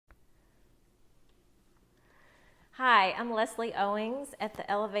Hi, I'm Leslie Owings at the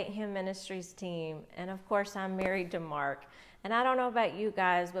elevateHim Ministries team, and of course I'm married to Mark. And I don't know about you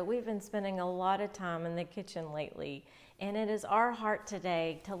guys, but we've been spending a lot of time in the kitchen lately, and it is our heart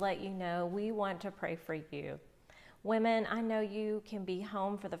today to let you know we want to pray for you. Women, I know you can be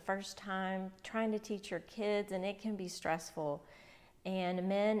home for the first time trying to teach your kids, and it can be stressful. And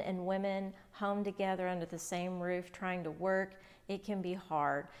men and women home together under the same roof trying to work, it can be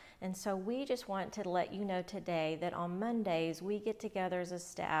hard. And so we just want to let you know today that on Mondays we get together as a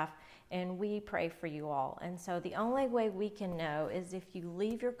staff and we pray for you all. And so the only way we can know is if you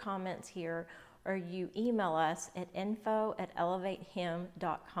leave your comments here or you email us at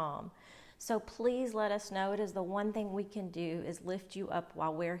info@elevatehim.com. So please let us know. It is the one thing we can do is lift you up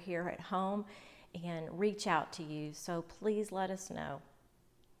while we're here at home and reach out to you. So please let us know.